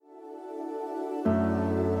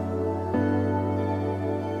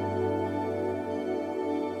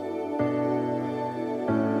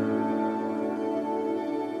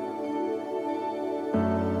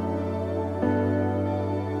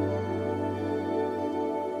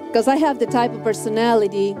Because I have the type of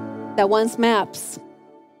personality that wants maps.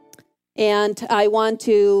 And I want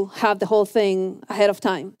to have the whole thing ahead of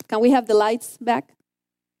time. Can we have the lights back?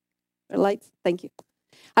 The lights? Thank you.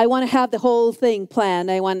 I want to have the whole thing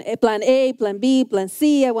planned. I want plan A, plan B, plan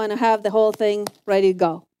C. I want to have the whole thing ready to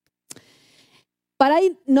go. But I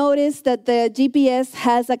noticed that the GPS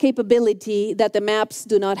has a capability that the maps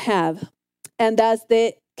do not have. And that's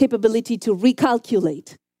the capability to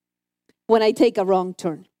recalculate when I take a wrong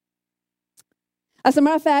turn. As a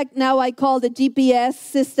matter of fact, now I call the GPS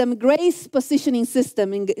system Grace Positioning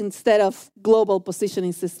System instead of Global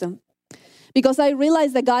Positioning System. Because I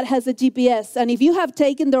realize that God has a GPS. And if you have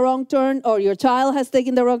taken the wrong turn or your child has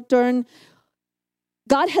taken the wrong turn,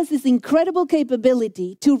 God has this incredible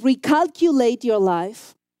capability to recalculate your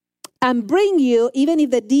life and bring you, even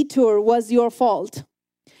if the detour was your fault,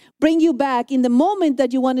 bring you back in the moment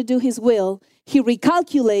that you want to do His will. He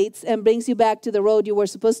recalculates and brings you back to the road you were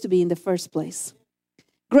supposed to be in the first place.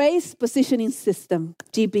 Grace Positioning System,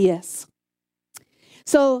 GPS.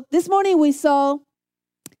 So this morning we saw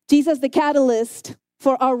Jesus, the catalyst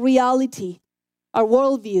for our reality, our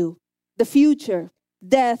worldview, the future,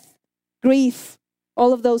 death, grief,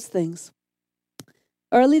 all of those things.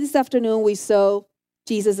 Early this afternoon we saw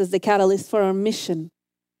Jesus as the catalyst for our mission,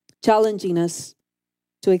 challenging us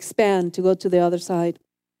to expand, to go to the other side.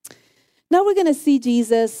 Now we're going to see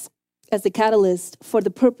Jesus as the catalyst for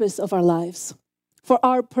the purpose of our lives. For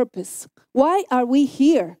our purpose. Why are we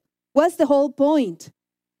here? What's the whole point?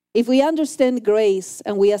 If we understand grace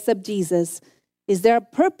and we accept Jesus, is there a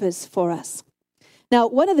purpose for us? Now,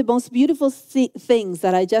 one of the most beautiful things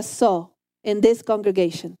that I just saw in this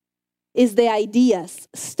congregation is the ideas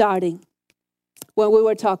starting when we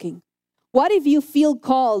were talking. What if you feel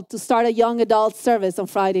called to start a young adult service on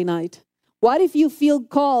Friday night? What if you feel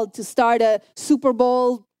called to start a Super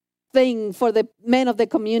Bowl thing for the men of the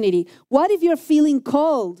community? What if you're feeling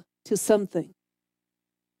called to something?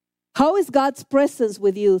 How is God's presence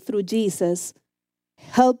with you through Jesus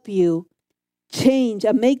help you change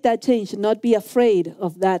and make that change and not be afraid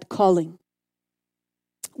of that calling?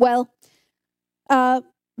 Well,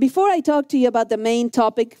 before I talk to you about the main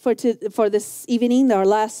topic for this evening, our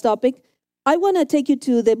last topic, I want to take you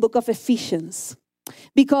to the book of Ephesians.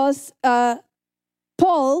 Because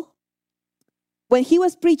Paul, when he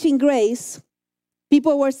was preaching grace,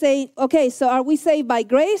 people were saying, okay, so are we saved by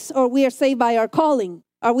grace or we are saved by our calling?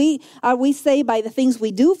 Are we saved by the things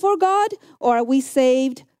we do for God or are we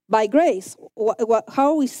saved by grace?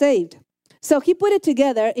 How are we saved? So he put it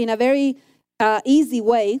together in a very easy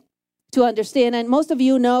way to understand. And most of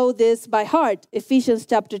you know this by heart, Ephesians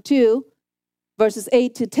chapter 2, verses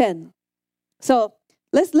 8 to 10. So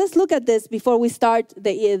let's look at this before we start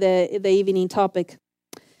the evening topic.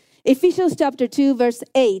 Ephesians chapter 2, verse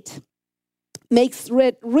 8 makes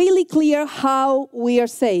it really clear how we are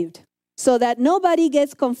saved so that nobody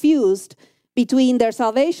gets confused between their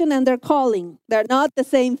salvation and their calling. They're not the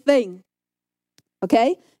same thing,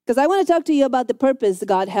 okay? Because I want to talk to you about the purpose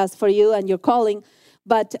God has for you and your calling,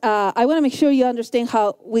 but I want to make sure you understand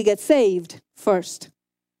how we get saved first.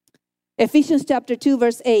 Ephesians chapter 2,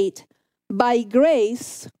 verse 8, by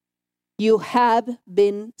grace you have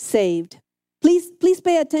been saved. Please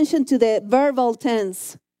pay attention to the verbal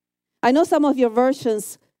tense. I know some of your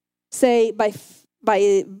versions say by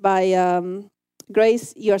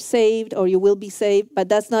grace you're saved or you will be saved, but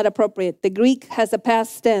that's not appropriate. The Greek has a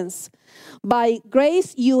past tense. By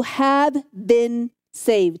grace you have been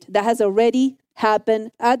saved. That has already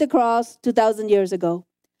happened at the cross 2,000 years ago.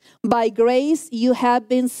 By grace you have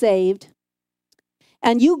been saved.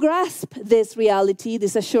 And you grasp this reality,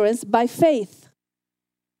 this assurance, by faith.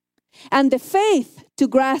 And the faith to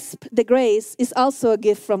grasp the grace is also a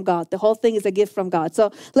gift from God. The whole thing is a gift from God.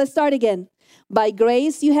 So let's start again. By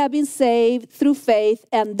grace you have been saved through faith,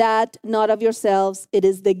 and that not of yourselves. It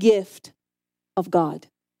is the gift of God.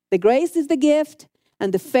 The grace is the gift,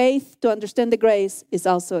 and the faith to understand the grace is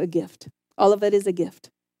also a gift. All of it is a gift.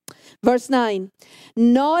 Verse 9,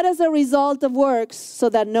 not as a result of works, so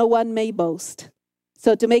that no one may boast.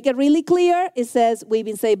 So to make it really clear, it says we've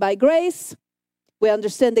been saved by grace. We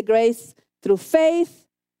understand the grace through faith,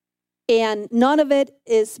 and none of it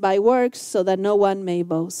is by works, so that no one may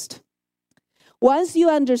boast. Once you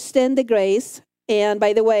understand the grace, and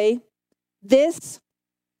by the way, this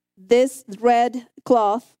red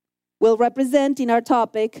cloth will represent in our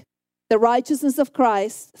topic the righteousness of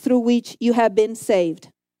Christ through which you have been saved.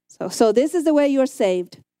 So this is the way you're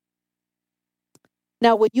saved.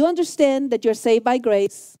 Now, when you understand that you're saved by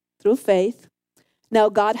grace through faith, now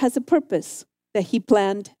God has a purpose that He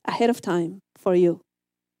planned ahead of time for you.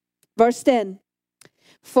 Verse 10,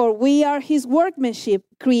 For we are his workmanship,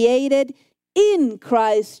 created in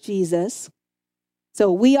Christ Jesus.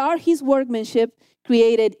 So we are his workmanship,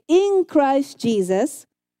 created in Christ Jesus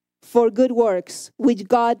for good works, which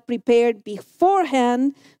God prepared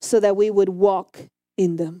beforehand so that we would walk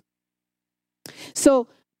in them. So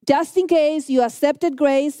just in case you accepted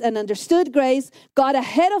grace and understood grace, God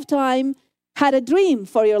ahead of time had a dream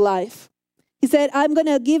for your life. He said, I'm going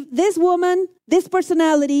to give this woman this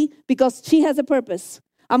personality because she has a purpose.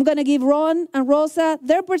 I'm going to give Ron and Rosa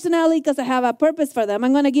their personality because I have a purpose for them.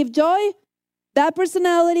 I'm going to give Joy that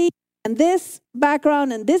personality and this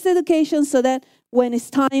background and this education so that when it's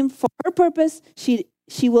time for her purpose,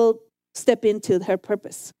 she will step into her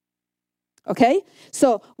purpose. Okay?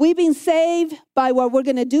 So we've been saved by what we're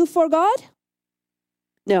going to do for God?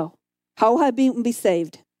 No. How have we been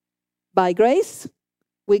saved? By grace.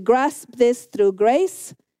 We grasp this through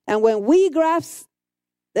grace. And when we grasp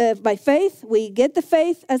by faith, we get the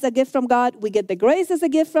faith as a gift from God. We get the grace as a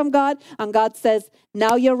gift from God. And God says,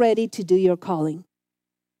 now you're ready to do your calling.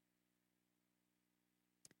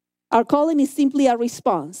 Our calling is simply a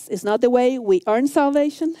response. It's not the way we earn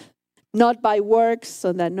salvation, not by works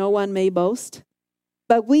so that no one may boast,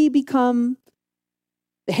 but we become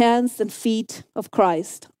the hands and feet of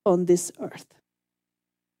Christ on this earth.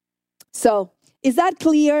 So, is that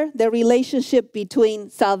clear, the relationship between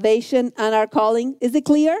salvation and our calling? Is it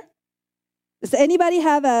clear? Does anybody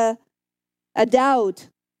have a doubt?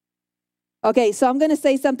 Okay, so I'm going to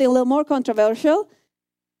say something a little more controversial.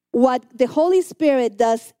 What the Holy Spirit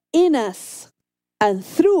does in us and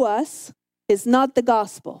through us is not the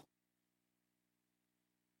gospel.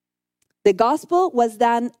 The gospel was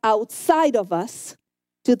done outside of us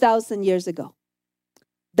 2,000 years ago.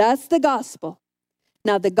 That's the gospel.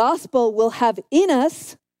 Now, the gospel will have in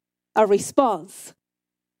us a response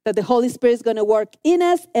that the Holy Spirit is going to work in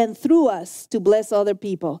us and through us to bless other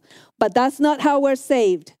people. But that's not how we're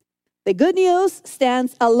saved. The good news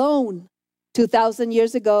stands alone 2,000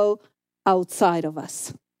 years ago outside of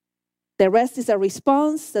us. The rest is a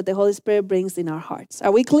response that the Holy Spirit brings in our hearts.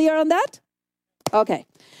 Are we clear on that? Okay.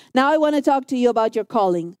 Now I want to talk to you about your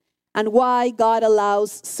calling and why God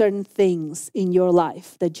allows certain things in your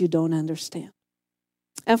life that you don't understand.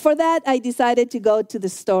 And for that, I decided to go to the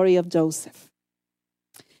story of Joseph.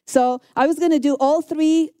 So I was going to do all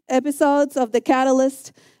 3 episodes of the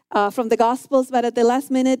Catalyst from the Gospels, but at the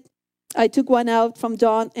last minute, I took one out from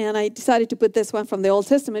John, and I decided to put this one from the Old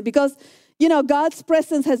Testament because, you know, God's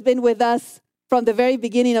presence has been with us from the very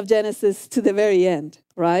beginning of Genesis to the very end,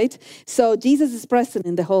 right? So Jesus is present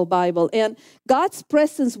in the whole Bible, and God's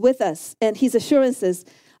presence with us and his assurances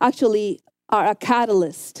actually are a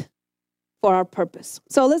catalyst for our purpose.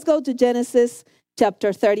 So let's go to Genesis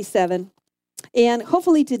chapter 37. And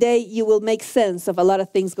hopefully today you will make sense of a lot of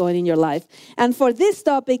things going in your life. And for this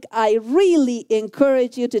topic, I really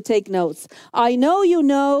encourage you to take notes. I know you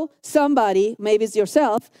know somebody, maybe it's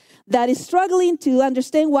yourself, that is struggling to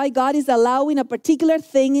understand why God is allowing a particular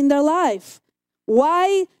thing in their life.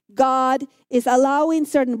 Why God is allowing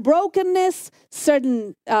certain brokenness,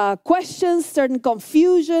 certain questions, certain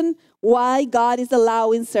confusion, why God is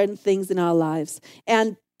allowing certain things in our lives.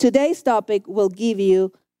 And today's topic will give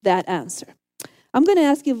you that answer. I'm going to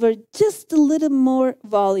ask you for just a little more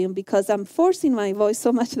volume because I'm forcing my voice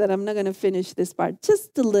so much that I'm not going to finish this part.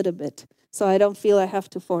 Just a little bit so I don't feel I have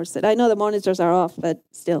to force it. I know the monitors are off, but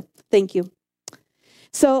still, thank you.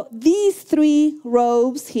 So these 3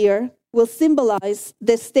 robes here will symbolize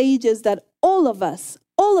the stages that all of us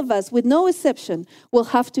with no exception will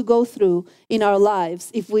have to go through in our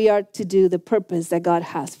lives if we are to do the purpose that God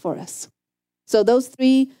has for us. So those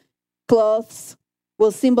 3 cloths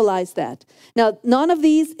will symbolize that. Now, none of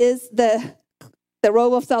these is the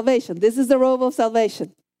robe of salvation. This is the robe of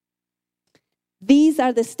salvation. These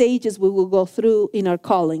are the stages we will go through in our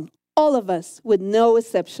calling. All of us with no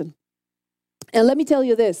exception. And let me tell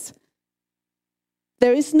you this.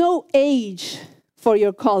 There is no age for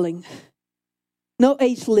your calling. No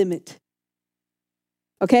age limit.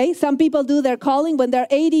 Okay? Some people do their calling when they're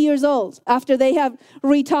 80 years old, after they have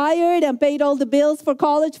retired and paid all the bills for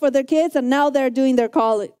college for their kids, and now they're doing their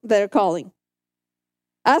calling.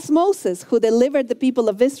 Ask Moses, who delivered the people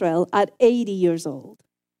of Israel at 80 years old.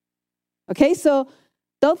 Okay? So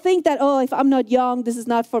don't think that, if I'm not young, this is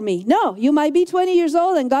not for me. No, you might be 20 years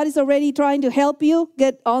old, and God is already trying to help you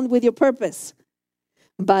get on with your purpose.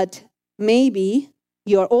 But maybe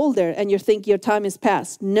you're older and you think your time is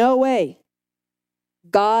past. No way.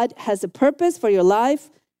 God has a purpose for your life,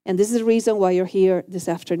 and this is the reason why you're here this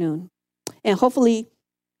afternoon. And hopefully,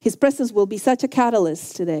 his presence will be such a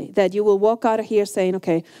catalyst today that you will walk out of here saying,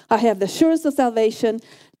 okay, I have the assurance of salvation.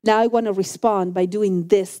 Now I want to respond by doing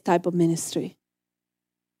this type of ministry.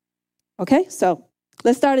 Okay, so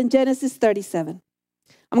let's start in Genesis 37.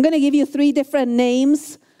 I'm going to give you 3 different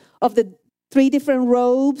names of the 3 different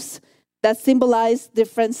robes that symbolize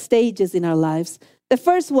different stages in our lives. The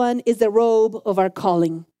first one is the robe of our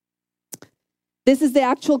calling. This is the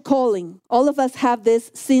actual calling. All of us have this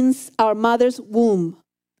since our mother's womb.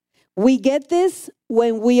 We get this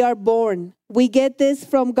when we are born. We get this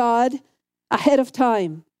from God ahead of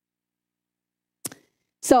time.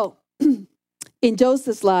 So, in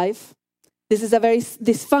Joseph's life, this is a very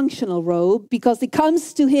dysfunctional robe because it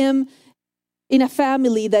comes to him in a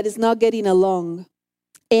family that is not getting along.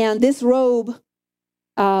 And this robe,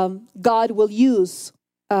 God will use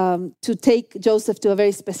to take Joseph to a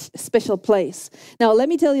very special place. Now, let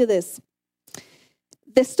me tell you this.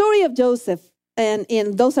 The story of Joseph, and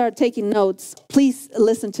those are taking notes, please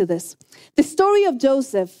listen to this. The story of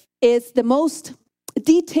Joseph is the most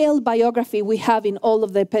detailed biography we have in all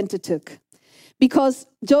of the Pentateuch, because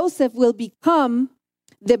Joseph will become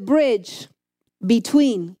the bridge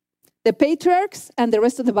between the patriarchs and the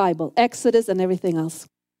rest of the Bible, Exodus and everything else.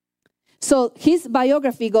 So his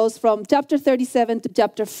biography goes from chapter 37 to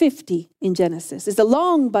chapter 50 in Genesis. It's a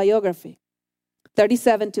long biography,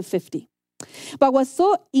 37 to 50. But what's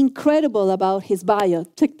so incredible about his bio,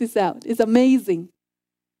 check this out, it's amazing,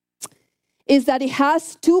 is that it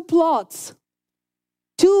has 2 plots,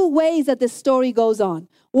 2 ways that the story goes on.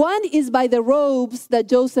 One is by the robes that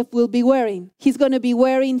Joseph will be wearing. He's going to be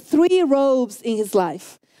wearing 3 robes in his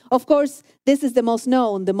life. Of course, this is the most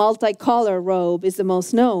known. The multicolor robe is the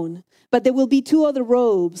most known. But there will be 2 other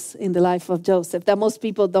robes in the life of Joseph that most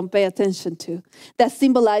people don't pay attention to, that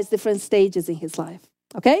symbolize different stages in his life.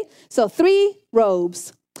 Okay? So 3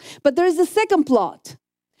 robes. But there is a second plot,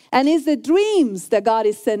 and it's the dreams that God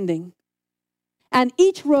is sending. And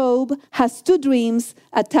each robe has 2 dreams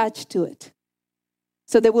attached to it.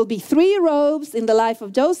 So there will be 3 robes in the life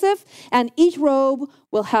of Joseph, and each robe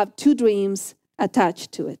will have 2 dreams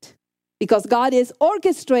attached to it. Because God is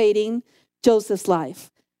orchestrating Joseph's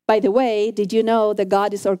life. By the way, did you know that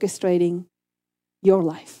God is orchestrating your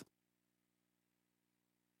life?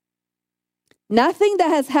 Nothing that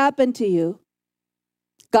has happened to you,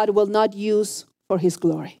 God will not use for his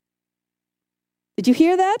glory. Did you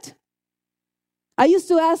hear that? I used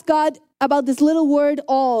to ask God about this little word,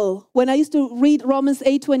 all. When I used to read Romans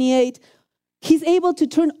 8:28, he's able to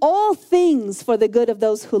turn all things for the good of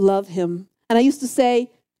those who love him. And I used to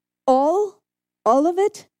say, all of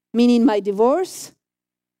it, meaning my divorce,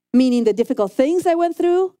 meaning the difficult things I went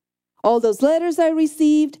through, all those letters I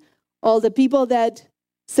received, all the people that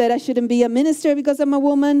said I shouldn't be a minister because I'm a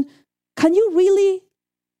woman. Can you really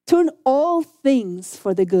turn all things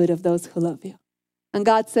for the good of those who love you? And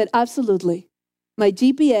God said, absolutely. My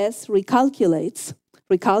GPS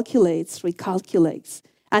recalculates.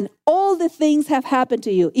 And all the things have happened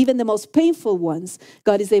to you, even the most painful ones,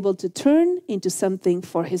 God is able to turn into something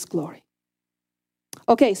for his glory.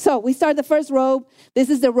 Okay, so we start the first robe. This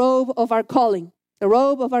is the robe of our calling. The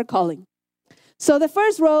robe of our calling. So the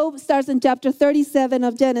first robe starts in chapter 37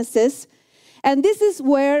 of Genesis. And this is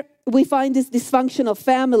where we find this dysfunctional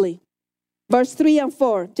family. Verse 3 and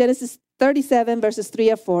 4. Genesis 37 verses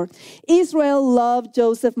 3 and 4. Israel loved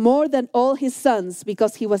Joseph more than all his sons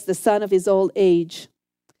because he was the son of his old age.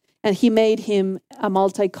 And he made him a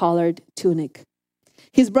multicolored tunic.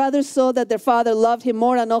 His brothers saw that their father loved him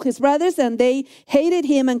more than all his brothers, and they hated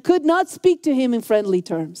him and could not speak to him in friendly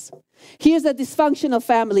terms. Here's a dysfunctional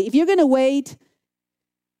family. If you're going to wait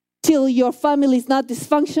till your family is not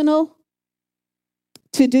dysfunctional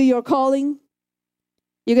to do your calling,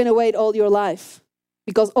 you're going to wait all your life,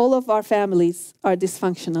 because all of our families are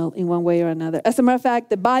dysfunctional in one way or another. As a matter of fact,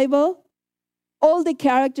 the Bible, all the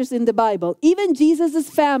characters in the Bible, even Jesus'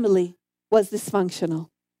 family was dysfunctional.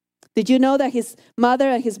 Did you know that his mother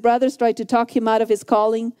and his brothers tried to talk him out of his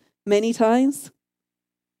calling many times?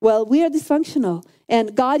 Well, we are dysfunctional,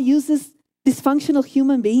 and God uses dysfunctional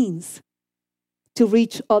human beings to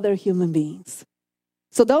reach other human beings.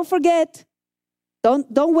 So don't forget,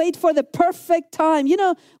 don't wait for the perfect time. You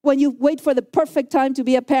know, when you wait for the perfect time to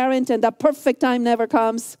be a parent and that perfect time never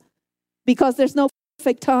comes because there's no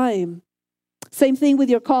perfect time. Same thing with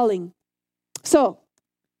your calling. So,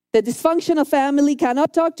 the dysfunctional family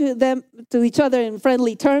cannot talk to each other in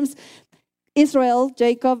friendly terms. Israel,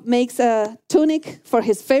 Jacob, makes a tunic for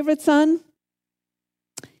his favorite son.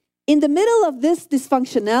 In the middle of this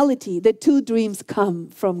dysfunctionality, the two dreams come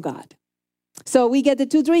from God. So we get the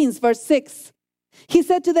two dreams, verse 6. He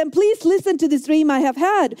said to them, please listen to this dream I have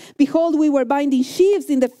had. Behold, we were binding sheaves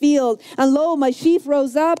in the field, and lo, my sheaf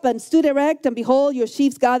rose up and stood erect, and behold, your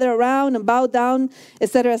sheaves gather around and bow down,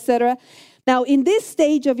 etc., etc. Now, in this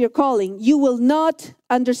stage of your calling, you will not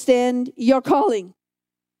understand your calling.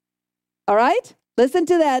 All right? Listen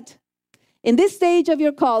to that. In this stage of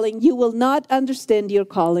your calling, you will not understand your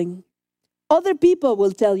calling. Other people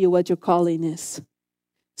will tell you what your calling is.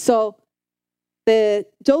 So,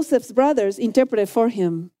 Joseph's brothers interpreted for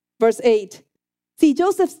him. Verse 8. See,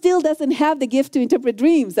 Joseph still doesn't have the gift to interpret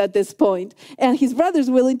dreams at this point, and his brothers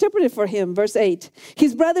will interpret it for him. Verse 8.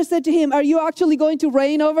 His brothers said to him, are you actually going to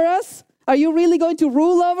reign over us? Are you really going to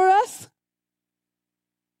rule over us?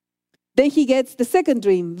 Then he gets the second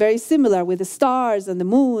dream, very similar, with the stars and the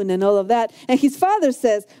moon and all of that. And his father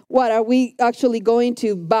says, what, are we actually going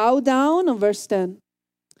to bow down? On verse 10.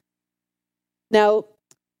 Now,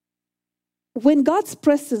 when God's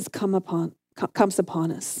presence comes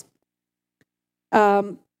upon us,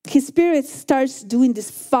 His Spirit starts doing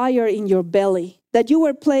this fire in your belly that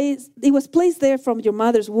it was placed there from your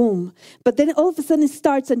mother's womb. But then all of a sudden it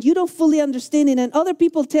starts and you don't fully understand it. And other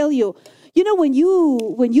people tell you, you know, when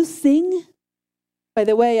you sing, by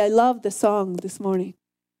the way, I love the song this morning.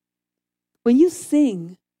 When you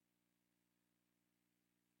sing,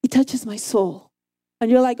 it touches my soul.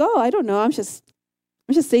 And you're like, oh, I don't know, I'm just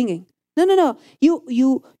singing. No.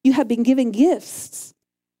 You have been given gifts,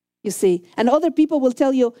 you see. And other people will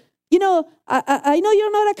tell you, you know, I know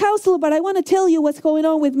you're not a counselor, but I want to tell you what's going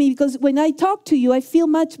on with me, because when I talk to you, I feel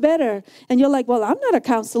much better. And you're like, well, I'm not a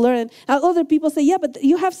counselor. And other people say, yeah, but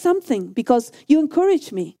you have something because you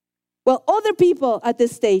encourage me. Well, other people at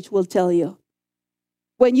this stage will tell you,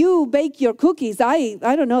 when you bake your cookies, I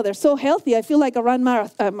don't know, they're so healthy. I feel like I run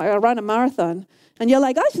a marathon. And you're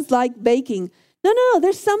like, I just like baking. No,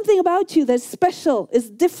 there's something about you that's special, it's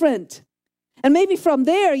different. And maybe from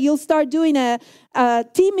there, you'll start doing a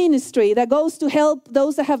tea ministry that goes to help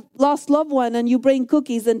those that have lost loved one, and you bring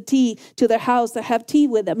cookies and tea to their house and have tea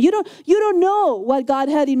with them. You don't know what God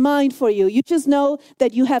had in mind for you. You just know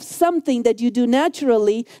that you have something that you do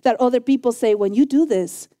naturally that other people say, when you do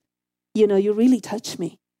this, you know, you really touch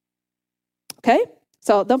me. Okay?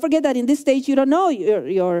 So don't forget that in this stage, you don't know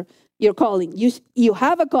your calling. You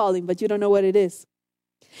have a calling, but you don't know what it is.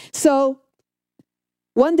 So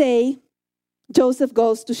one day, Joseph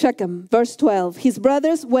goes to Shechem. Verse 12, his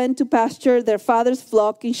brothers went to pasture their father's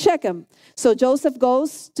flock in Shechem. So Joseph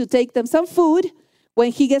goes to take them some food.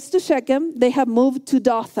 When he gets to Shechem, they have moved to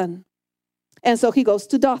Dothan. And so he goes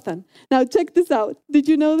to Dothan. Now check this out. Did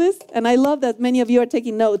you know this? And I love that many of you are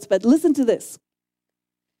taking notes, but listen to this.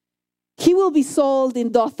 He will be sold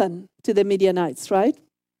in Dothan to the Midianites, right?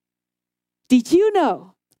 Did you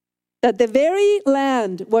know that the very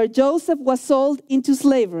land where Joseph was sold into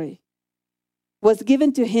slavery was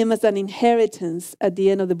given to him as an inheritance at the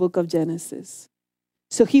end of the book of Genesis?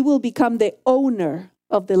 So he will become the owner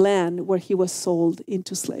of the land where he was sold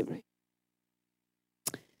into slavery.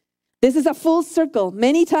 This is a full circle.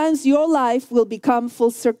 Many times your life will become full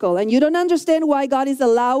circle, and you don't understand why God is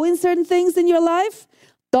allowing certain things in your life.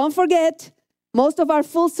 Don't forget, most of our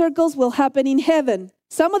full circles will happen in heaven.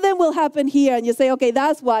 Some of them will happen here, and you say, okay,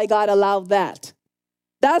 that's why God allowed that.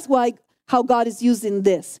 That's how God is using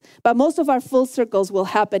this. But most of our full circles will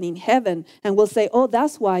happen in heaven, and we'll say, oh,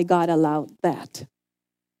 that's why God allowed that.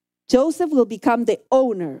 Joseph will become the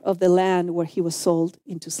owner of the land where he was sold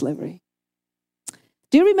into slavery.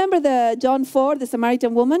 Do you remember the John 4, the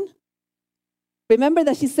Samaritan woman? Remember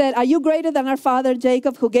that she said, are you greater than our father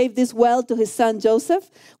Jacob, who gave this well to his son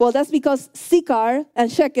Joseph? Well, that's because Sychar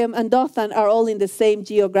and Shechem and Dothan are all in the same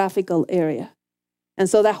geographical area. And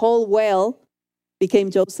so that whole well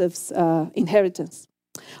became Joseph's inheritance.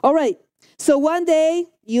 All right. So one day,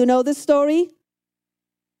 you know the story.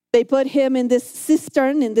 They put him in this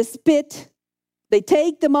cistern, in this pit. They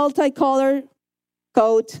take the multicolored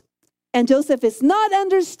coat. And Joseph is not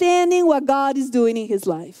understanding what God is doing in his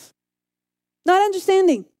life. Not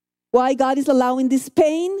understanding why God is allowing this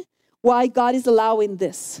pain, why God is allowing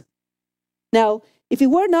this. Now, if it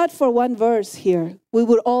were not for one verse here, we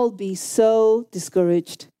would all be so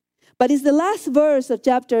discouraged. But it's the last verse of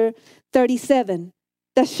chapter 37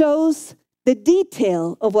 that shows the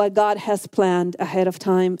detail of what God has planned ahead of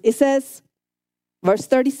time. It says, verse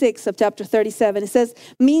 36 of chapter 37, it says,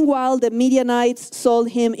 meanwhile, the Midianites sold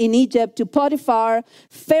him in Egypt to Potiphar,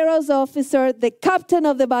 Pharaoh's officer, the captain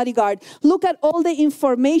of the bodyguard. Look at all the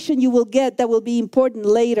information you will get that will be important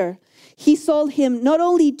later. He sold him not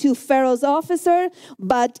only to Pharaoh's officer,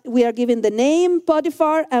 but we are given the name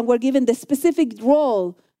Potiphar, and we're given the specific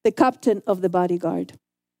role, the captain of the bodyguard.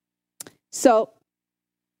 So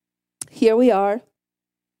here we are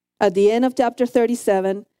at the end of chapter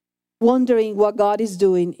 37, wondering what God is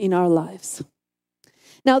doing in our lives.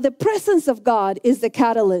 Now, the presence of God is the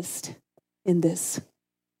catalyst in this.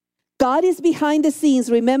 God is behind the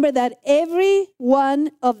scenes. Remember that every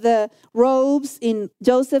one of the robes in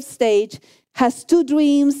Joseph's stage has two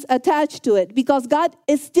dreams attached to it because God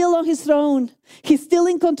is still on his throne. He's still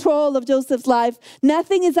in control of Joseph's life.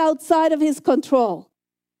 Nothing is outside of his control.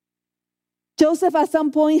 Joseph at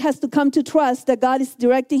some point has to come to trust that God is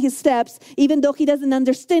directing his steps, even though he doesn't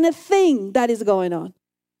understand a thing that is going on.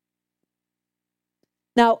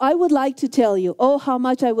 Now, I would like to tell you, oh, how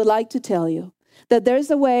much I would like to tell you, that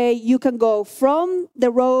there's a way you can go from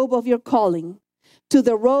the robe of your calling to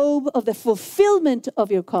the robe of the fulfillment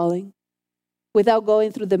of your calling without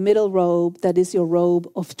going through the middle robe that is your robe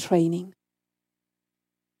of training.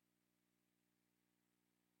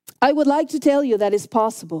 I would like to tell you that it's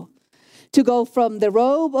possible to go from the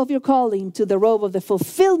robe of your calling to the robe of the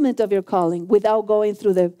fulfillment of your calling without going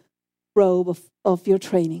through the robe of your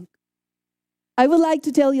training. I would like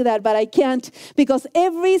to tell you that, but I can't, because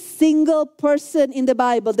every single person in the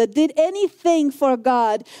Bible that did anything for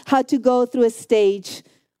God had to go through a stage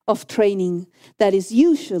of training that is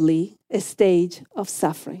usually a stage of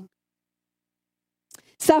suffering.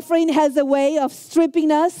 Suffering has a way of stripping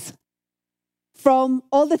us from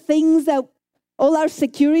all the things all our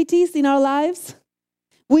securities in our lives.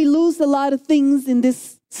 We lose a lot of things in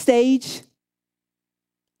this stage.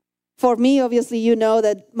 For me, obviously, you know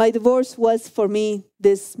that my divorce was, for me,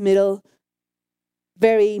 this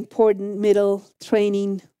very important middle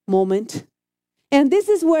training moment. And this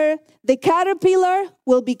is where the caterpillar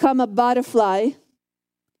will become a butterfly.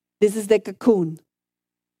 This is the cocoon.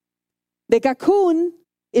 The cocoon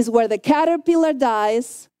is where the caterpillar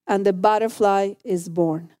dies and the butterfly is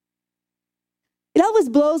born. It always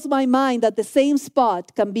blows my mind that the same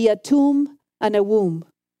spot can be a tomb and a womb.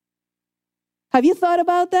 Have you thought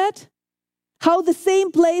about that? How the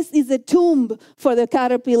same place is a tomb for the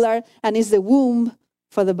caterpillar and is the womb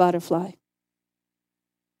for the butterfly.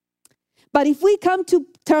 But if we come to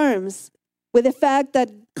terms with the fact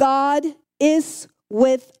that God is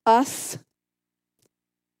with us,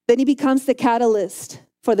 then it becomes the catalyst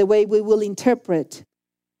for the way we will interpret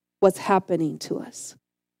what's happening to us.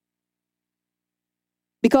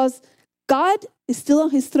 Because God is still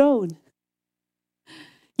on his throne.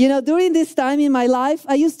 You know, during this time in my life,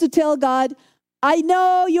 I used to tell God, I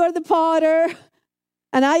know you're the potter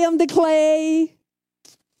and I am the clay,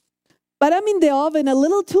 but I'm in the oven a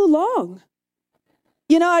little too long.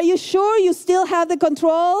 You know, are you sure you still have the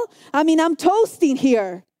control? I mean, I'm toasting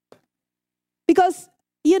here. Because,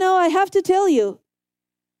 you know, I have to tell you,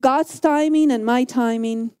 God's timing and my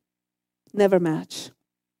timing never match.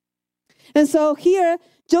 And so here,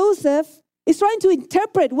 Joseph is trying to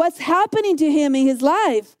interpret what's happening to him in his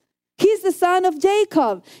life. He's the son of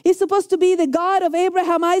Jacob. He's supposed to be the God of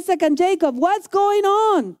Abraham, Isaac, and Jacob. What's going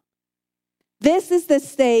on? This is the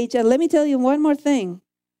stage, and let me tell you one more thing.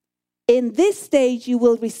 In this stage, you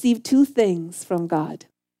will receive two things from God.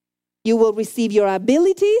 You will receive your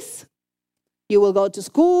abilities. You will go to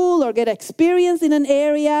school or get experience in an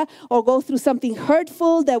area or go through something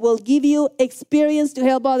hurtful that will give you experience to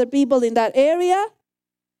help other people in that area.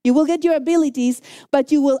 You will get your abilities,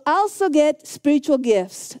 but you will also get spiritual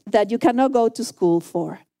gifts that you cannot go to school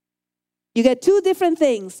for. You get two different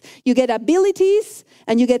things. You get abilities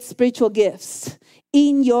and you get spiritual gifts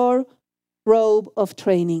in your robe of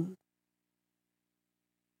training.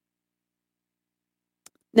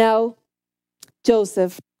 Now,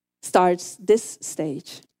 Joseph starts this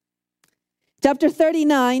stage. Chapter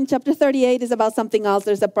 39, chapter 38 is about something else.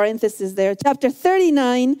 There's a parenthesis there. Chapter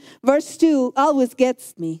 39, verse 2 always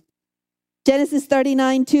gets me. Genesis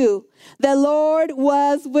 39:2. The Lord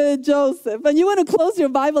was with Joseph. And you want to close your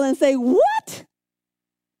Bible and say, what?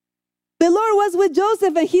 The Lord was with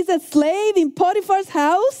Joseph and he's a slave in Potiphar's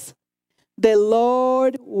house? The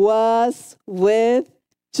Lord was with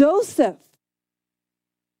Joseph.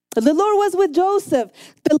 The Lord was with Joseph.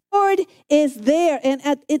 The Lord is there. And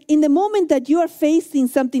in the moment that you are facing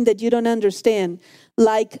something that you don't understand,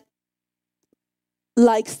 like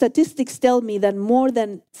statistics tell me that more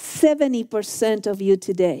than 70% of you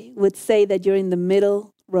today would say that you're in the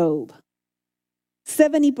middle robe.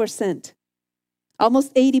 70%,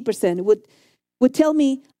 almost 80% would tell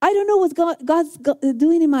me, I don't know what God's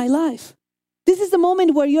doing in my life. This is the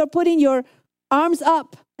moment where you're putting your arms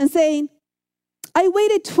up and saying, I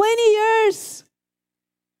waited 20 years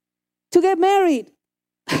to get married.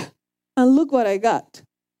 And look what I got.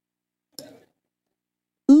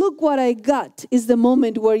 Look what I got is the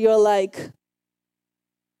moment where you're like,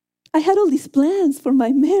 I had all these plans for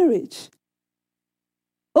my marriage.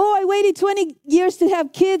 Oh, I waited 20 years to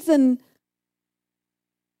have kids and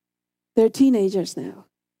they're teenagers now.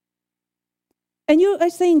 And you are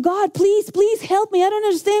saying, God, please help me. I don't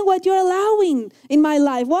understand what you're allowing in my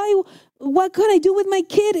life. What can I do with my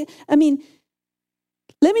kid? I mean,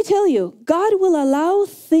 let me tell you, God will allow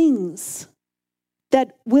things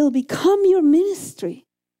that will become your ministry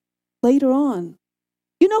later on.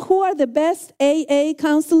 You know who are the best AA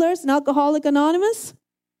counselors in Alcoholics Anonymous?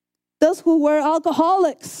 Those who were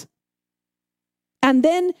alcoholics. And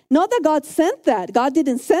then, not that God sent that. God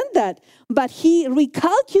didn't send that. But he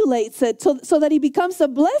recalculates it so that it becomes a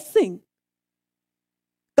blessing.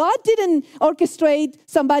 God didn't orchestrate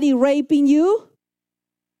somebody raping you.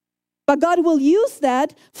 But God will use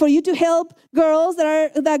that for you to help girls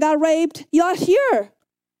that got raped last year.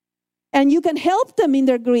 And you can help them in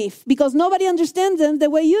their grief because nobody understands them the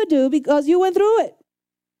way you do because you went through it.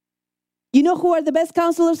 You know who are the best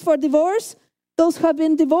counselors for divorce? Those who have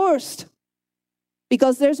been divorced.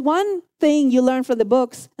 Because there's one thing you learn from the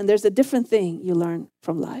books and there's a different thing you learn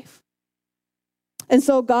from life. And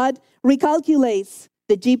so God recalculates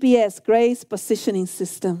the GPS, grace positioning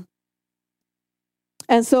system.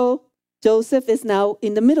 And so Joseph is now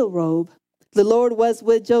in the middle robe. The Lord was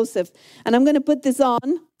with Joseph. And I'm going to put this on,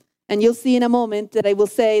 and you'll see in a moment that I will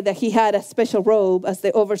say that he had a special robe as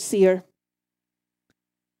the overseer.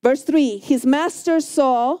 Verse 3, his master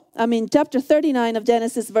saw, chapter 39 of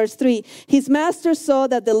Genesis, verse 3, his master saw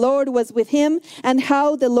that the Lord was with him and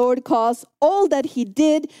how the Lord caused all that he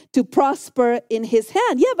did to prosper in his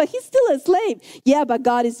hand. Yeah, but he's still a slave. Yeah, but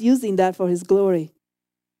God is using that for his glory.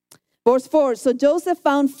 Verse 4, so Joseph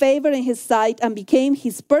found favor in his sight and became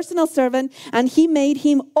his personal servant, and he made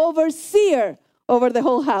him overseer over the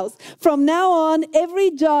whole house. From now on, every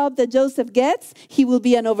job that Joseph gets, he will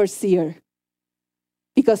be an overseer.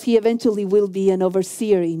 Because he eventually will be an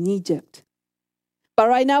overseer in Egypt. But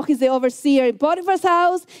right now, he's the overseer in Potiphar's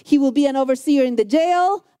house. He will be an overseer in the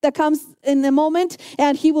jail that comes in a moment.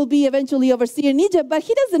 And he will be eventually overseer in Egypt. But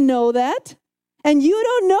he doesn't know that. And you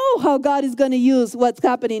don't know how God is going to use what's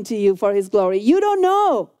happening to you for his glory. You don't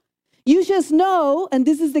know. You just know, and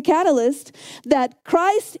this is the catalyst, that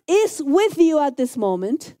Christ is with you at this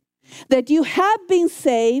moment, that you have been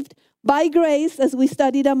saved by grace, as we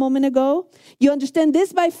studied a moment ago. You understand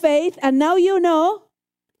this by faith, and now you know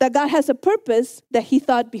that God has a purpose that he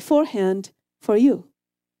thought beforehand for you.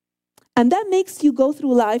 And that makes you go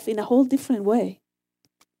through life in a whole different way.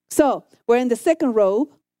 So, we're in the second robe.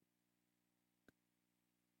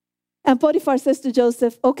 And Potiphar says to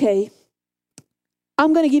Joseph, okay,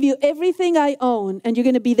 I'm going to give you everything I own, and you're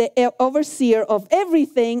going to be the overseer of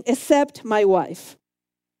everything except my wife.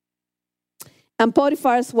 And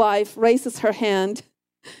Potiphar's wife raises her hand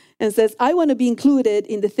and says, I want to be included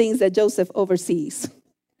in the things that Joseph oversees.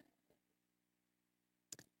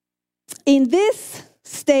 In this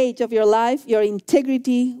stage of your life, your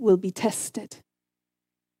integrity will be tested.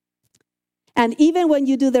 And even when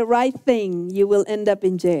you do the right thing, you will end up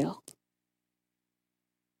in jail.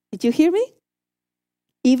 Did you hear me?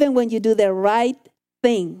 Even when you do the right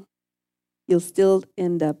thing, you'll still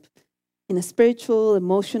end up in a spiritual,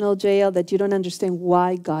 emotional jail that you don't understand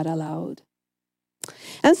why God allowed.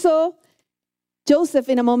 And so, Joseph,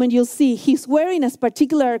 in a moment you'll see, he's wearing a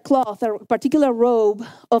particular cloth, a particular robe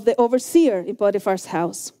of the overseer in Potiphar's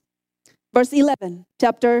house. Verse 11,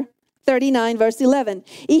 chapter 39, verse 11.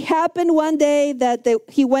 It happened one day that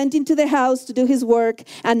he went into the house to do his work,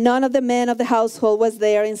 and none of the men of the household was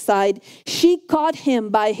there inside. She caught him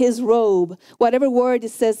by his robe, whatever word it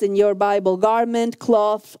says in your Bible, garment,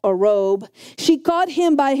 cloth, or robe. She caught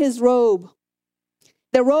him by his robe.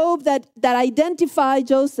 The robe that identified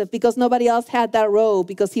Joseph, because nobody else had that robe,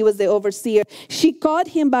 because he was the overseer. She caught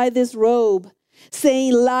him by this robe,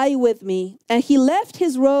 saying, lie with me. And he left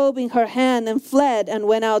his robe in her hand and fled and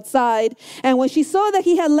went outside. And when she saw that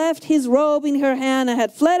he had left his robe in her hand and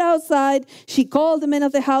had fled outside, she called the men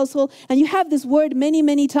of the household. And you have this word many,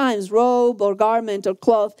 many times, robe or garment or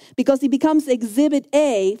cloth, because it becomes exhibit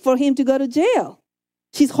A for him to go to jail.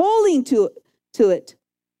 She's holding to it.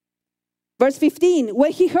 Verse 15,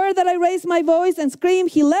 when he heard that I raised my voice and screamed,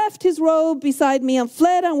 he left his robe beside me and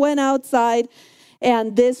fled and went outside.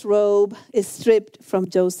 And this robe is stripped from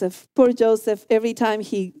Joseph. Poor Joseph, every time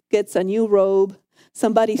he gets a new robe,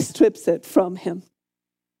 somebody strips it from him.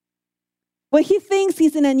 When he thinks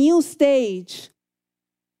he's in a new stage,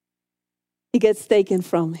 it gets taken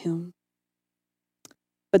from him.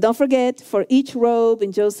 But don't forget, for each robe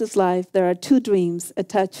in Joseph's life, there are two dreams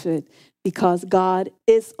attached to it, because God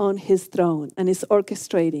is on his throne and is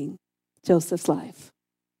orchestrating Joseph's life.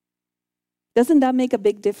 Doesn't that make a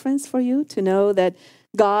big difference for you to know that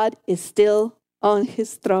God is still on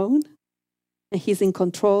his throne and he's in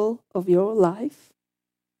control of your life?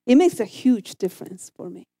 It makes a huge difference for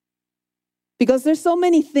me. Because there's so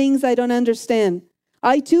many things I don't understand.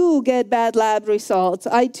 I too get bad lab results.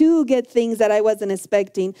 I too get things that I wasn't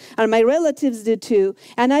expecting. And my relatives do too.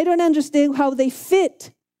 And I don't understand how they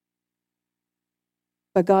fit.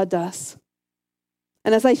 But God does.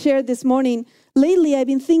 And as I shared this morning, lately I've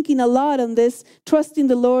been thinking a lot on this. Trust in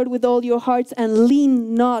the Lord with all your hearts and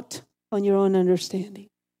lean not on your own understanding.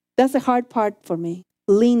 That's the hard part for me.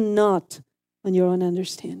 Lean not on your own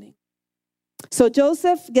understanding. So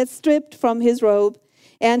Joseph gets stripped from his robe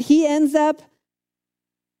and he ends up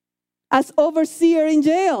as overseer in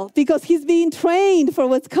jail because he's being trained for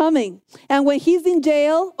what's coming. And when he's in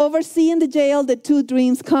jail, overseeing the jail, the two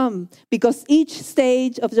dreams come because each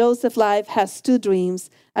stage of Joseph's life has two dreams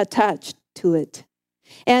attached to it.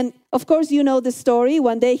 And of course, you know the story.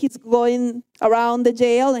 One day he's going around the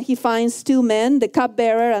jail and he finds two men, the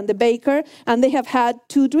cupbearer and the baker, and they have had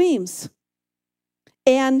two dreams.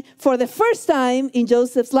 And for the first time in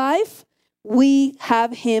Joseph's life, we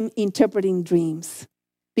have him interpreting dreams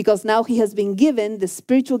because now he has been given the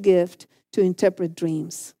spiritual gift to interpret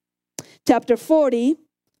dreams. Chapter 40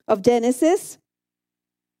 of Genesis,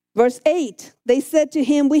 verse 8, they said to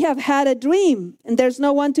him, "We have had a dream, and there's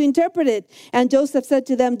no one to interpret it." And Joseph said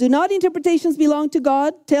to them, "Do not interpretations belong to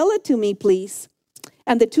God? Tell it to me, please."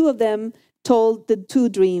 And the two of them told the two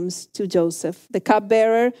dreams to Joseph. The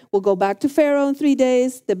cupbearer will go back to Pharaoh in 3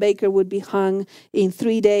 days. The baker would be hung in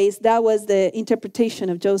 3 days. That was the interpretation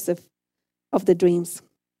of Joseph of the dreams.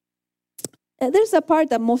 There's a part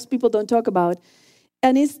that most people don't talk about,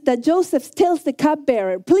 and it's that Joseph tells the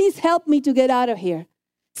cupbearer, "Please help me to get out of here."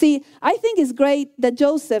 See, I think it's great that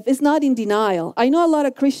Joseph is not in denial. I know a lot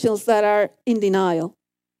of Christians that are in denial.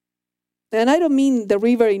 And I don't mean the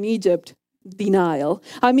river in Egypt denial.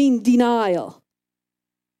 I mean denial.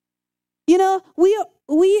 You know,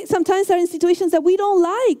 we sometimes are in situations that we don't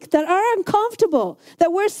like, that are uncomfortable,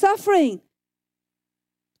 that we're suffering.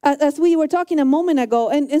 As we were talking a moment ago,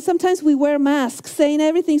 and sometimes we wear masks saying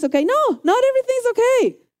everything's okay. No, not everything's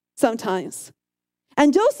okay sometimes.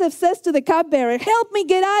 And Joseph says to the cupbearer, "Help me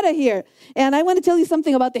get out of here." And I want to tell you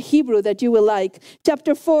something about the Hebrew that you will like.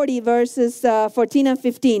 Chapter 40, verses 14 and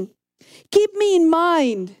 15. "Keep me in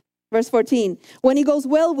mind," verse 14, "when it goes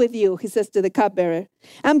well with you," he says to the cupbearer.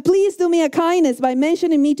 "And please do me a kindness by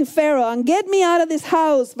mentioning me to Pharaoh and get me out of this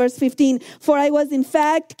house," verse 15, "for I was in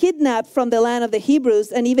fact kidnapped from the land of the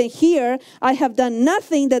Hebrews, and even here I have done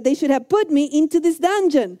nothing that they should have put me into this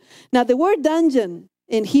dungeon." Now the word dungeon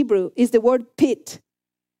in Hebrew is the word pit,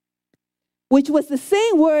 which was the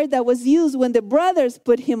same word that was used when the brothers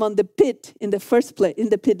put him on the pit in the first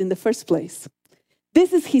place.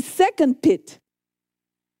 This is his second pit.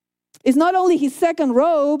 It's not only his second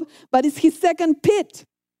robe, but it's his second pit.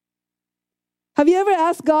 Have you ever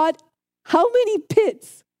asked God, how many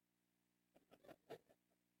pits?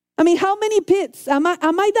 I mean, how many pits? Am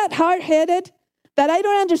I that hard-headed that I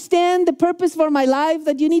don't understand the purpose for my life,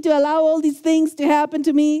 that you need to allow all these things to happen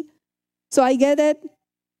to me so I get it?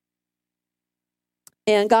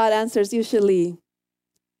 And God answers usually,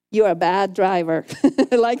 "You're a bad driver,"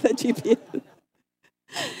 like the GPS.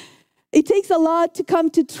 It takes a lot to come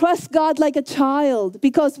to trust God like a child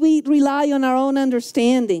because we rely on our own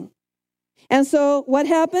understanding. And so what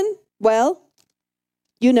happened? Well,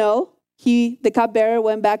 you know, the cupbearer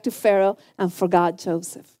went back to Pharaoh and forgot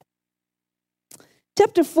Joseph.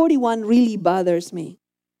 Chapter 41 really bothers me.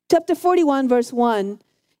 Chapter 41, verse 1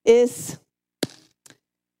 is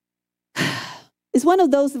one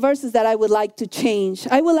of those verses that I would like to change.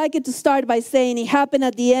 I would like it to start by saying it happened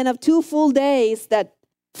at the end of 2 full days that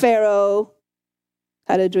Pharaoh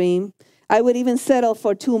had a dream. I would even settle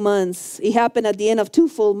for 2 months. It happened at the end of 2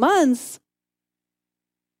 full months.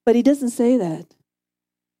 But he doesn't say that.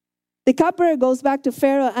 The cupbearer goes back to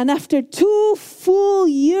Pharaoh, and after 2 full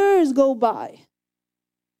years go by,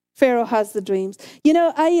 Pharaoh has the dreams. You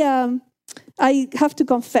know, I have to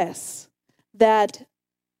confess that,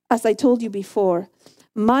 as I told you before,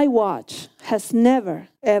 my watch has never,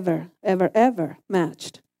 ever, ever, ever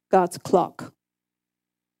matched God's clock.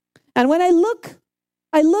 And when I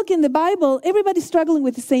look in the Bible, everybody's struggling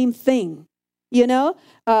with the same thing. You know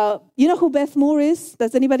who Beth Moore is?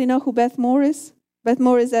 Does anybody know who Beth Moore is? Beth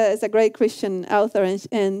Moore is a great Christian author,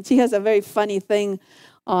 and she has a very funny thing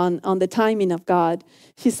on the timing of God.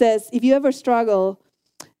 She says, if you ever struggle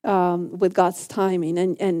with God's timing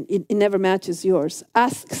and it never matches yours,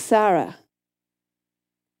 ask Sarah.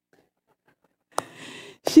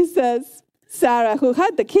 She says, Sarah, who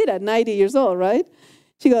had the kid at 90 years old, right?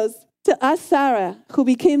 She goes, to ask Sarah, who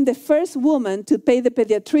became the first woman to pay the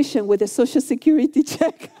pediatrician with a Social Security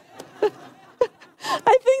check.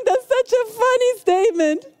 I think that's such a funny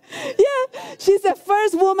statement. Yeah, she's the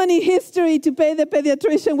first woman in history to pay the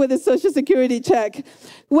pediatrician with a Social Security check,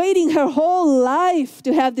 waiting her whole life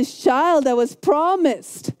to have this child that was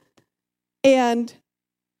promised. And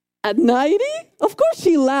at 90, of course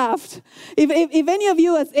she laughed. If any of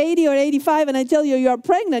you is 80 or 85 and I tell you you're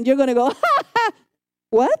pregnant, you're going to go, ha, ha,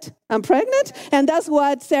 what? I'm pregnant? And that's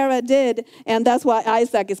what Sarah did. And that's why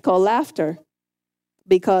Isaac is called laughter,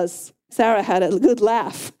 because Sarah had a good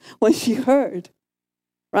laugh when she heard.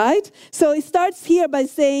 Right? So it starts here by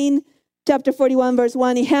saying, chapter 41, verse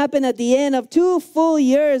 1, it happened at the end of 2 full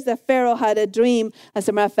years that Pharaoh had a dream. As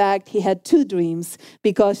a matter of fact, he had 2 dreams,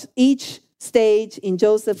 because each stage in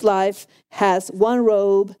Joseph's life has 1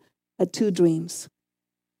 robe and 2 dreams.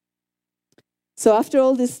 So after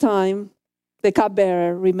all this time, the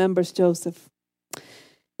cupbearer remembers Joseph.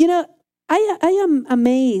 You know, I am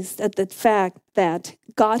amazed at the fact that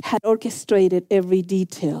God had orchestrated every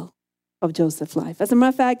detail of Joseph's life. As a matter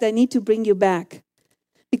of fact, I need to bring you back,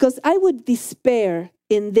 because I would despair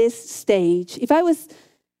in this stage. If I was,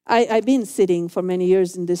 I've been sitting for many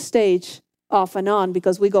years in this stage, off and on,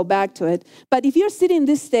 because we go back to it. But if you're sitting in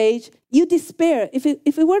this stage, you despair. If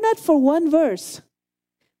it were not for one verse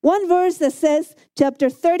that says, chapter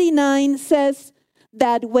 39 says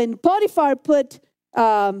that when Potiphar put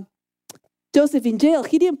Joseph in jail,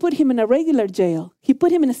 he didn't put him in a regular jail. He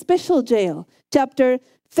put him in a special jail. Chapter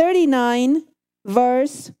 39,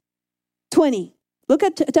 verse 20. Look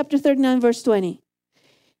at chapter 39, verse 20.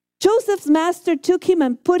 Joseph's master took him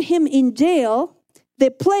and put him in jail, the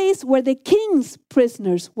place where the king's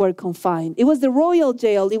prisoners were confined. It was the royal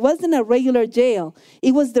jail. It wasn't a regular jail.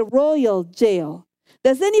 It was the royal jail.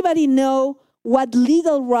 Does anybody know what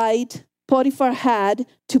legal right Potiphar had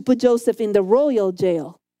to put Joseph in the royal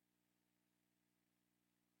jail?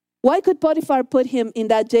 Why could Potiphar put him in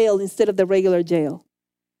that jail instead of the regular jail?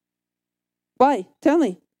 Why? Tell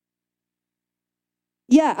me.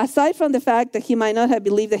 Yeah, aside from the fact that he might not have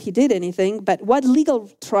believed that he did anything, but what legal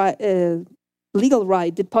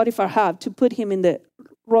right did Potiphar have to put him in the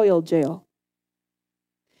royal jail?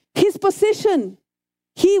 His position.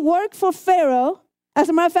 He worked for Pharaoh. As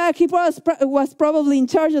a matter of fact, he was probably in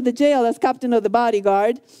charge of the jail as captain of the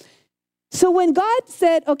bodyguard. So when God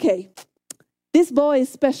said, okay, this boy is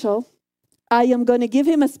special, I am going to give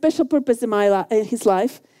him a special purpose in his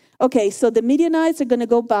life. Okay, so the Midianites are going to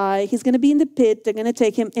go by. He's going to be in the pit. They're going to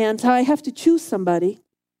take him. And I have to choose somebody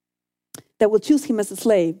that will choose him as a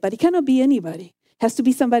slave. But he cannot be anybody. It has to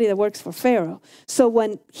be somebody that works for Pharaoh. So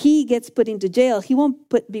when he gets put into jail, he won't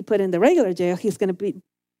be put in the regular jail. He's going to be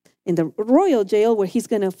in the royal jail, where he's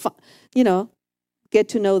going to, get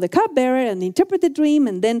to know the cupbearer and interpret the dream.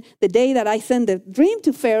 And then the day that I send the dream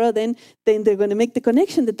to Pharaoh, then they're going to make the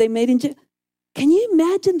connection that they made in jail. Can you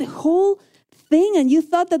imagine the whole thing? And you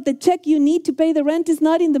thought that the check you need to pay the rent is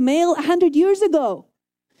not in the mail 100 years ago,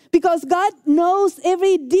 because God knows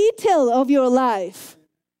every detail of your life.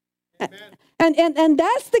 And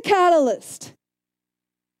that's the catalyst.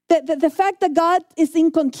 The fact that God is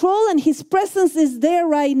in control and his presence is there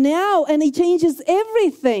right now, and he changes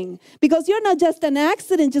everything, because you're not just an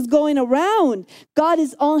accident just going around. God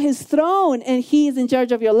is on his throne and he is in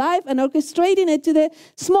charge of your life and orchestrating it to the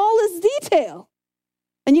smallest detail.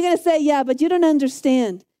 And you're going to say, yeah, but you don't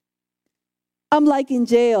understand. I'm like in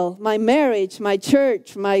jail, my marriage, my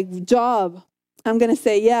church, my job. I'm going to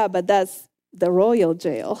say, yeah, but that's the royal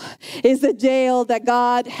jail. It's the jail that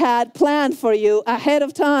God had planned for you ahead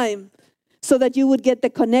of time, so that you would get the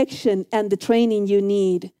connection and the training you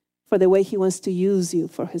need for the way he wants to use you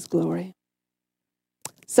for his glory.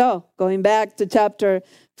 So, going back to chapter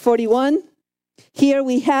 41, here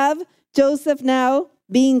we have Joseph now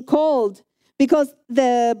being called, because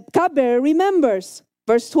the cupbearer remembers.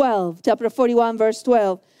 Verse 12, chapter 41, verse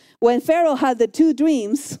 12. When Pharaoh had the 2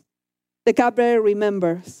 dreams, the cupbearer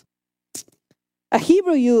remembers. A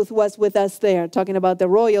Hebrew youth was with us there, talking about the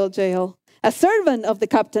royal jail, a servant of the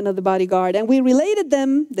captain of the bodyguard. And we related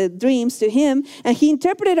the dreams to him, and he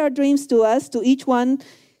interpreted our dreams to us. To each one,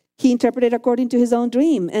 he interpreted according to his own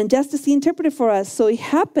dream. And just as he interpreted for us, so it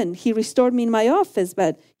happened. He restored me in my office,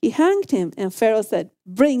 but he hanged him. And Pharaoh said,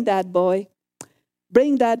 bring that boy.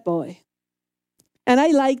 Bring that boy. And I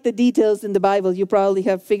like the details in the Bible. You probably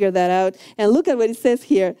have figured that out. And look at what it says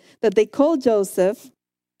here, that they called Joseph.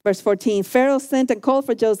 Verse 14, Pharaoh sent and called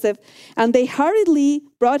for Joseph, and they hurriedly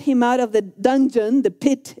brought him out of the dungeon, the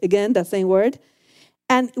pit, again, that same word.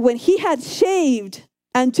 And when he had shaved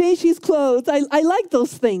and changed his clothes, I like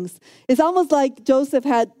those things. It's almost like Joseph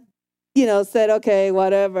had said, okay,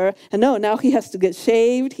 whatever. And no, now he has to get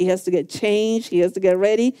shaved. He has to get changed. He has to get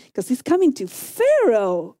ready because he's coming to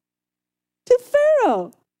Pharaoh. To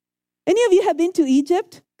Pharaoh. Any of you have been to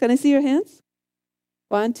Egypt? Can I see your hands?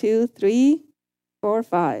 1, 2, 3, 4,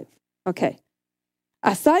 5. Okay.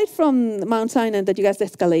 Aside from Mount Sinai that you guys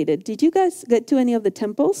escalated, did you guys get to any of the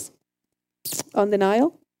temples on the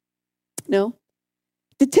Nile? No?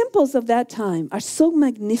 The temples of that time are so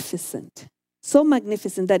magnificent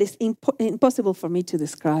that it's impossible for me to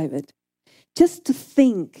describe it. Just to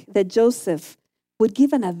think that Joseph would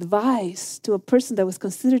give an advice to a person that was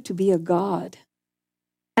considered to be a god.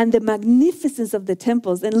 And the magnificence of the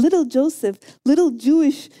temples. And little Joseph, little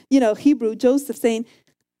Jewish, Hebrew Joseph saying,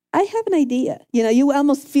 I have an idea. You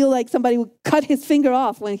almost feel like somebody would cut his finger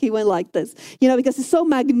off when he went like this, because it's so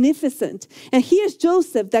magnificent. And here's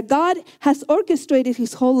Joseph, that God has orchestrated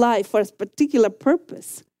his whole life for a particular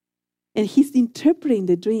purpose. And he's interpreting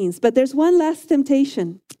the dreams. But there's one last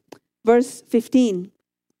temptation. Verse 15.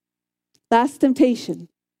 Last temptation.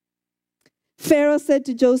 Pharaoh said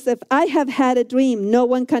to Joseph, I have had a dream. No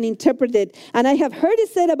one can interpret it. And I have heard it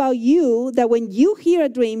said about you that when you hear a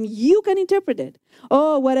dream, you can interpret it.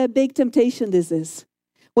 Oh, what a big temptation this is.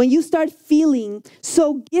 When you start feeling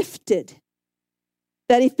so gifted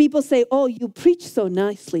that if people say, oh, you preach so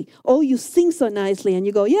nicely. Oh, you sing so nicely. And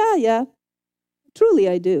you go, yeah. Truly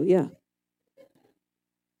I do, yeah.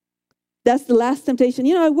 That's the last temptation.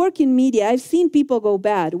 I work in media. I've seen people go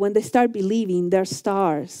bad when they start believing they're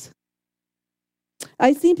stars.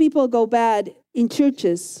 I've seen people go bad in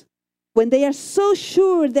churches when they are so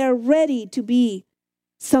sure they're ready to be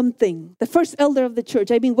something. The first elder of the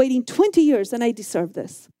church, I've been waiting 20 years and I deserve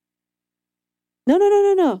this.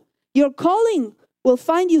 No. Your calling will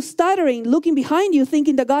find you stuttering, looking behind you,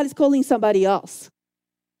 thinking that God is calling somebody else.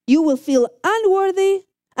 You will feel unworthy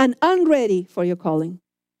and unready for your calling.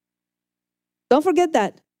 Don't forget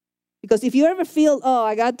that. Because if you ever feel, oh,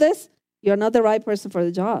 I got this, you're not the right person for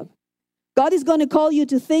the job. God is going to call you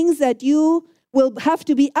to things that you will have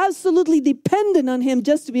to be absolutely dependent on him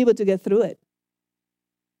just to be able to get through it.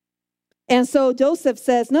 And so Joseph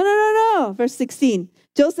says, no. Verse 16.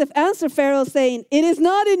 Joseph answered Pharaoh saying, it is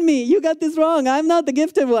not in me. You got this wrong. I'm not the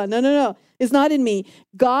gifted one. No. It's not in me.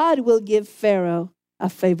 God will give Pharaoh a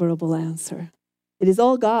favorable answer. It is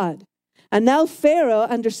all God. And now Pharaoh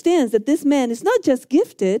understands that this man is not just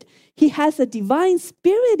gifted, he has a divine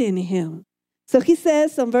spirit in him. So he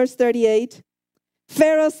says on verse 38,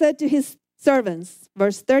 Pharaoh said to his servants,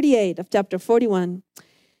 verse 38 of chapter 41,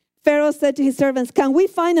 Pharaoh said to his servants, can we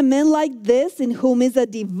find a man like this in whom is a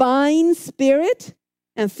divine spirit?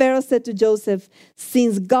 And Pharaoh said to Joseph,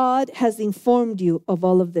 since God has informed you of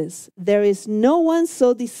all of this, there is no one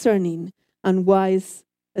so discerning and wise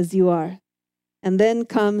as you are. And then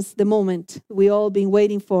comes the moment we all been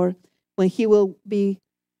waiting for when he will be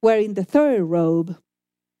wearing the third robe.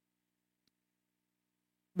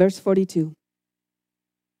 Verse 42.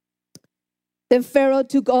 Then Pharaoh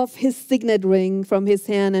took off his signet ring from his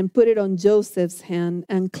hand and put it on Joseph's hand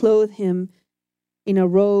and clothed him in a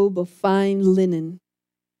robe of fine linen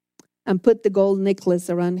and put the gold necklace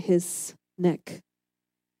around his neck.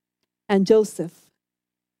 And Joseph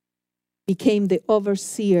became the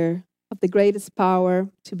overseer of the greatest power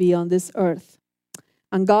to be on this earth.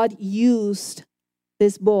 And God used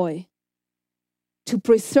this boy to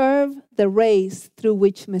preserve the race through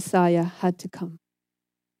which Messiah had to come.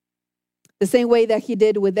 The same way that he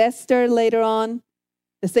did with Esther later on,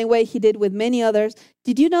 the same way he did with many others.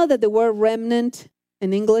 Did you know that the word remnant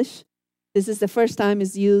in English, this is the first time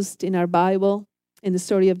it's used in our Bible, in the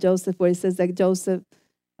story of Joseph, where it says that Joseph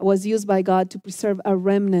was used by God to preserve a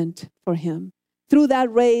remnant for him through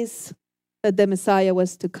that race that the Messiah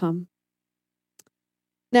was to come.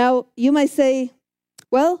 Now, you might say,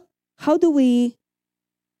 well, how do we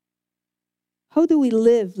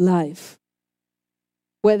live life?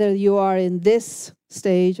 Whether you are in this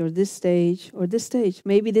stage or this stage or this stage.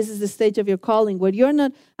 Maybe this is the stage of your calling where you're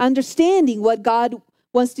not understanding what God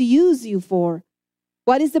wants to use you for.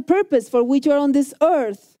 What is the purpose for which you're on this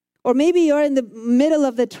earth? Or maybe you're in the middle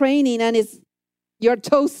of the training and you're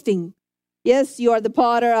toasting. Yes, you are the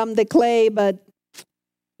potter, I'm the clay, but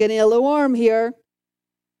getting a little warm here.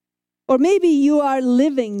 Or maybe you are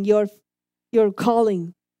living your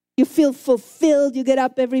calling. You feel fulfilled. You get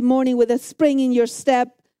up every morning with a spring in your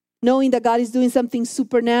step, knowing that God is doing something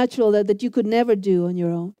supernatural that you could never do on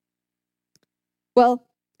your own. Well,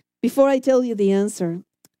 before I tell you the answer,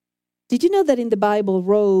 did you know that in the Bible,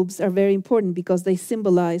 robes are very important because they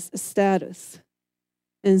symbolize a status?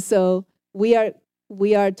 And so we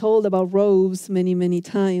are told about robes many, many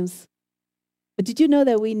times. But did you know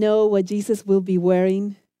that we know what Jesus will be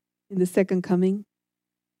wearing in the second coming.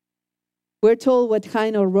 We're told what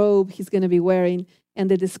kind of robe he's going to be wearing, and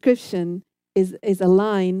the description is a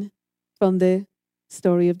line from the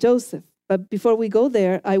story of Joseph. But before we go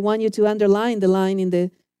there, I want you to underline the line in the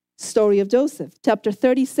story of Joseph. Chapter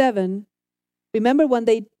 37, remember when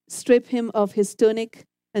they stripped him of his tunic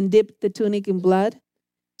and dipped the tunic in blood?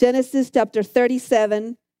 Genesis chapter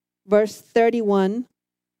 37, verse 31.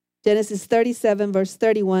 Genesis 37, verse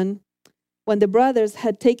 31. When the brothers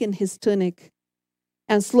had taken his tunic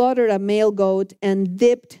and slaughtered a male goat and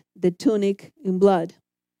dipped the tunic in blood.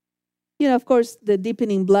 You know, of course, the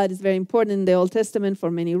dipping in blood is very important in the Old Testament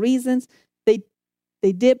for many reasons.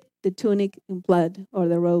 They dipped the tunic in blood, or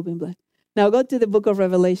the robe in blood. Now go to the book of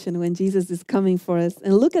Revelation when Jesus is coming for us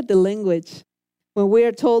and look at the language when we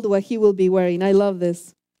are told what he will be wearing. I love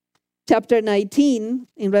this. Chapter 19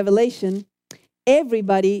 in Revelation,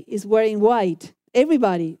 everybody is wearing white.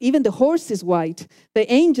 Everybody, even the horse is white.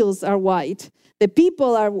 The angels are white. The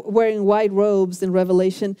people are wearing white robes in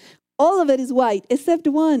Revelation. All of it is white except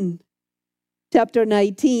one. Chapter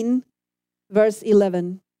 19, verse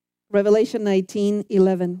 11. Revelation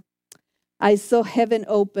 19:11. I saw heaven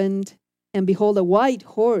opened, and behold, a white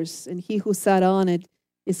horse, and he who sat on it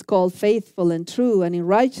is called Faithful and True, and in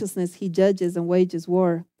righteousness he judges and wages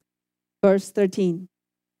war. Verse 13.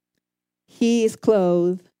 He is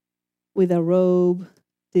clothed with a robe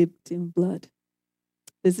dipped in blood.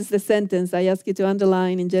 This is the sentence I ask you to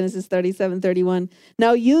underline in Genesis 37:31.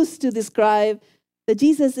 Now used to describe that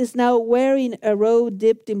Jesus is now wearing a robe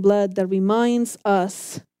dipped in blood that reminds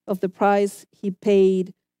us of the price he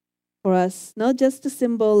paid for us. Not just a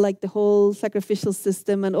symbol like the whole sacrificial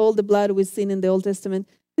system and all the blood we've seen in the Old Testament.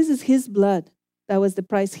 This is his blood. That was the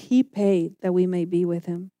price he paid that we may be with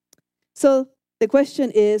him. So the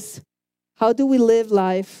question is, how do we live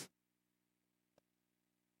life,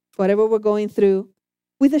 whatever we're going through,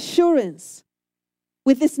 with assurance,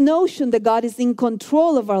 with this notion that God is in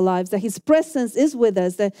control of our lives, that his presence is with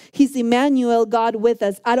us, that he's Emmanuel, God with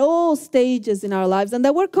us at all stages in our lives, and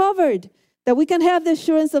that we're covered, that we can have the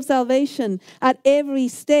assurance of salvation at every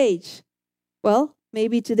stage. Well,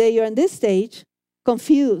 maybe today you're in this stage,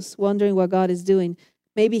 confused, wondering what God is doing.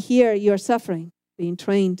 Maybe here you're suffering, being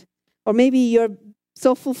trained. Or maybe you're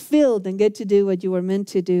so fulfilled and get to do what you were meant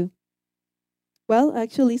to do. Well,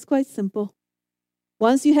 actually, it's quite simple.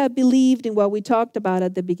 Once you have believed in what we talked about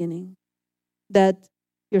at the beginning, that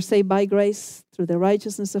you're saved by grace through the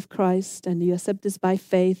righteousness of Christ, and you accept this by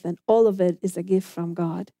faith, and all of it is a gift from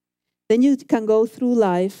God, then you can go through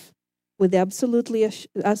life with the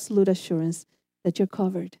absolute assurance that you're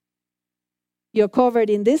covered. You're covered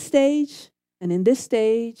in this stage, and in this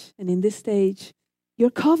stage, and in this stage. You're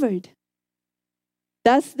covered.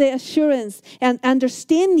 That's the assurance. And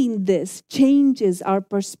understanding this changes our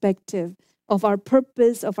perspective of our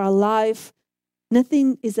purpose, of our life.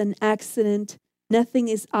 Nothing is an accident. Nothing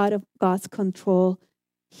is out of God's control.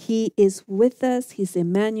 He is with us. He's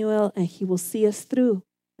Emmanuel, and he will see us through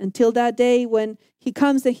until that day when he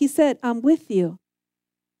comes and he said, I'm with you.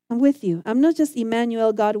 I'm with you. I'm not just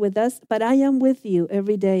Emmanuel, God with us, but I am with you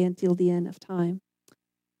every day until the end of time.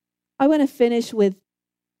 I want to finish with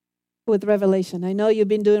Revelation. I know you've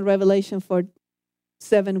been doing Revelation for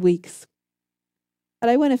 7 weeks. But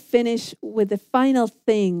I want to finish with the final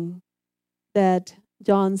thing that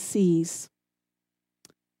John sees,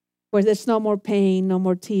 where there's no more pain, no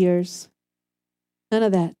more tears, none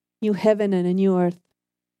of that. New heaven and a new earth.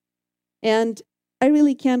 And I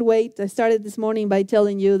really can't wait. I started this morning by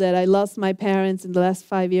telling you that I lost my parents in the last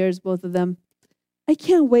 5 years, both of them. I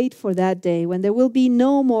can't wait for that day when there will be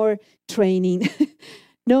no more training,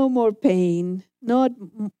 no more pain,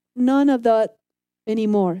 none of that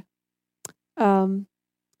anymore.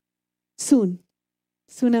 Soon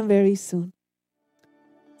and very soon.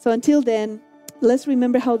 So until then, let's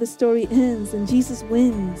remember how the story ends and Jesus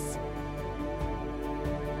wins.